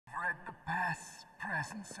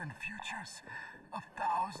presents and futures of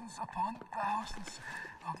thousands upon thousands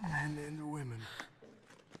of men and women.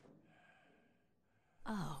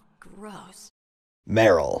 Oh, gross.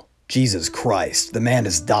 Meryl, Jesus Christ, the man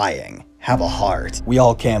is dying. Have a heart. We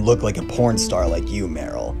all can't look like a porn star like you,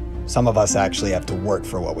 Meryl. Some of us actually have to work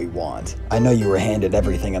for what we want. I know you were handed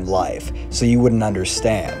everything in life, so you wouldn't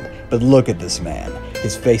understand. But look at this man.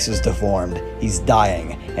 His face is deformed, he's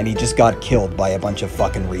dying, and he just got killed by a bunch of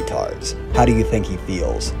fucking retards. How do you think he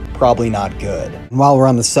feels? Probably not good. And while we're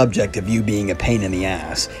on the subject of you being a pain in the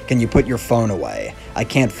ass, can you put your phone away? I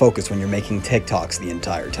can't focus when you're making TikToks the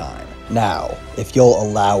entire time. Now, if you'll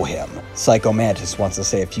allow him, Psycho Mantis wants to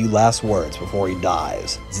say a few last words before he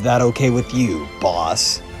dies. Is that okay with you,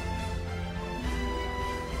 boss?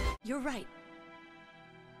 You're right.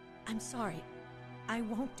 I'm sorry. I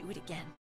won't do it again.